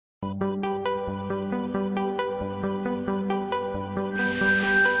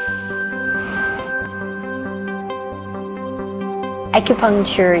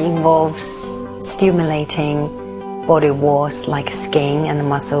Acupuncture involves stimulating body walls like skin and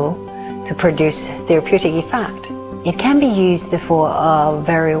muscle to produce therapeutic effect. It can be used for a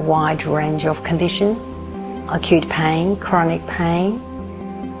very wide range of conditions: acute pain, chronic pain,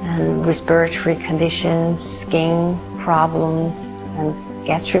 and respiratory conditions, skin problems, and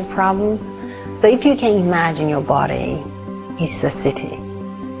gastric problems. So if you can imagine your body is a city.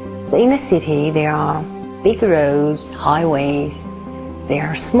 So in a city there are big roads, highways, there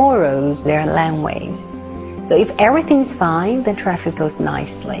are small roads, there are laneways. So if everything's fine, the traffic goes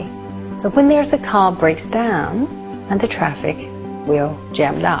nicely. So when there's a car breaks down, and the traffic will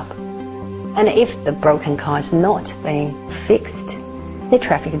jam up. And if the broken car is not being fixed, the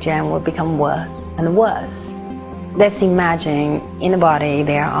traffic jam will become worse and worse. Let's imagine in the body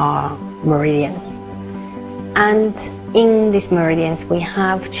there are meridians. And in these meridians we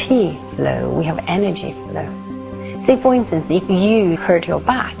have qi flow, we have energy flow. Say for instance, if you hurt your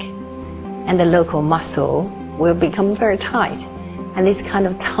back, and the local muscle will become very tight. And this kind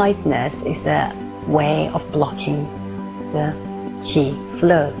of tightness is a way of blocking the qi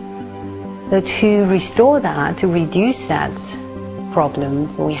flow. So to restore that, to reduce that problem,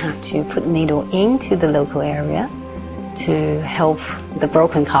 so we have to put needle into the local area to help the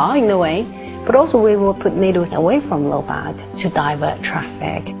broken car in a way, but also we will put needles away from low back to divert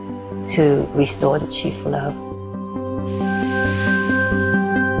traffic, to restore the qi flow.